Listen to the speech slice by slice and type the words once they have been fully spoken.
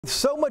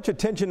So much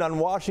attention on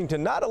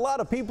Washington, not a lot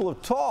of people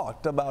have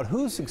talked about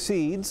who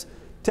succeeds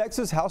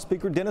Texas House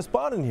Speaker Dennis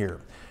Bonnen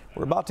here.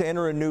 We're about to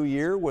enter a new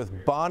year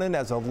with Bonnen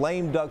as a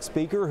lame duck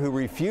speaker who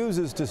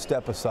refuses to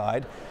step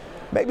aside.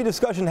 Maybe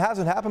discussion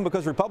hasn't happened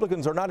because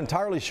Republicans are not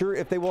entirely sure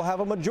if they will have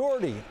a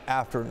majority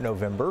after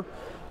November.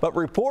 But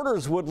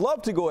reporters would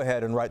love to go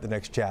ahead and write the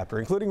next chapter,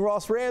 including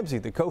Ross Ramsey,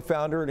 the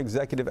co-founder and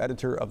executive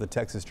editor of the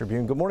Texas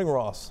Tribune. Good morning,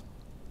 Ross.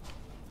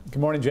 Good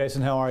morning,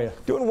 Jason. How are you?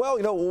 Doing well.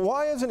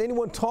 Why isn't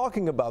anyone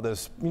talking about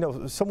this?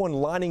 Someone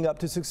lining up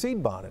to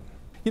succeed Bonnen.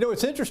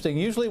 It's interesting.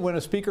 Usually when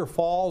a speaker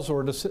falls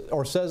or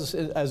says,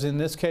 as in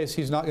this case,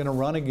 he's not going to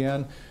run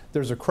again,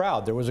 there's a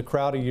crowd. There was a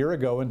crowd a year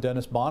ago when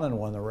Dennis Bonnen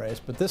won the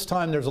race. But this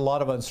time there's a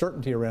lot of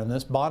uncertainty around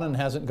this. Bonnen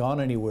hasn't gone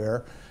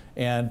anywhere,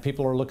 and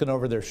people are looking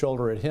over their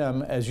shoulder at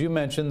him. As you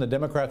mentioned, the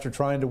Democrats are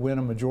trying to win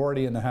a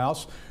majority in the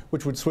House,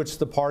 which would switch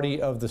the party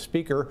of the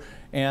speaker.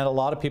 And a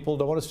lot of people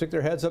don't want to stick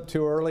their heads up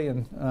too early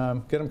and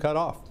get them cut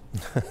off.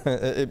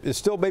 It's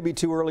still maybe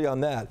too early on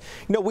that.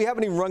 We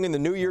haven't even rung in the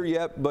new year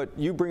yet, but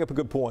you bring up a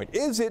good point.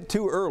 Is it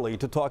too early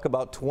to talk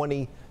about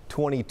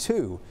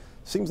 2022?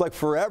 Seems like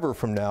forever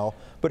from now.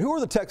 But who are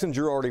the Texans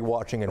you're already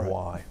watching and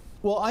why?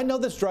 Well, I know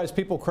this drives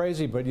people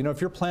crazy, but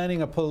if you're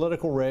planning a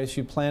political race,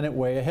 you plan it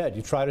way ahead.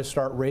 You try to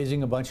start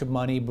raising a bunch of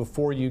money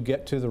before you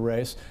get to the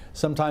race.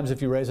 Sometimes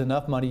if you raise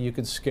enough money, you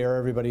can scare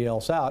everybody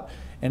else out.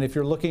 And if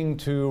you're looking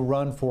to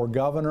run for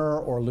governor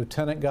or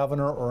lieutenant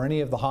governor or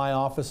any of the high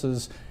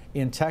offices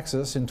in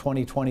Texas in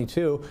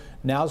 2022,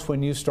 now's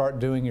when you start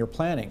doing your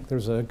planning.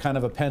 There's a kind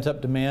of a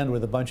pent-up demand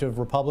with a bunch of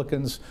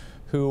Republicans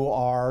who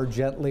are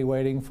gently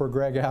waiting for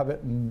Greg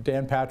Abbott and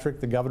Dan Patrick,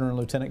 the governor and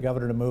lieutenant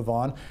governor, to move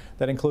on.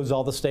 That includes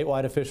all the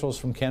statewide officials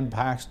from Ken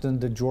Paxton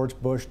to George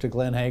Bush to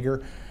Glenn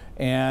Hager.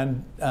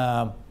 And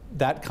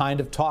that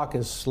kind of talk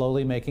is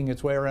slowly making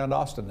its way around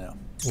Austin now.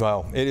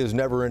 Wow, it is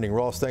never ending.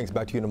 Ross, thanks.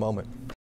 Back to you in a moment.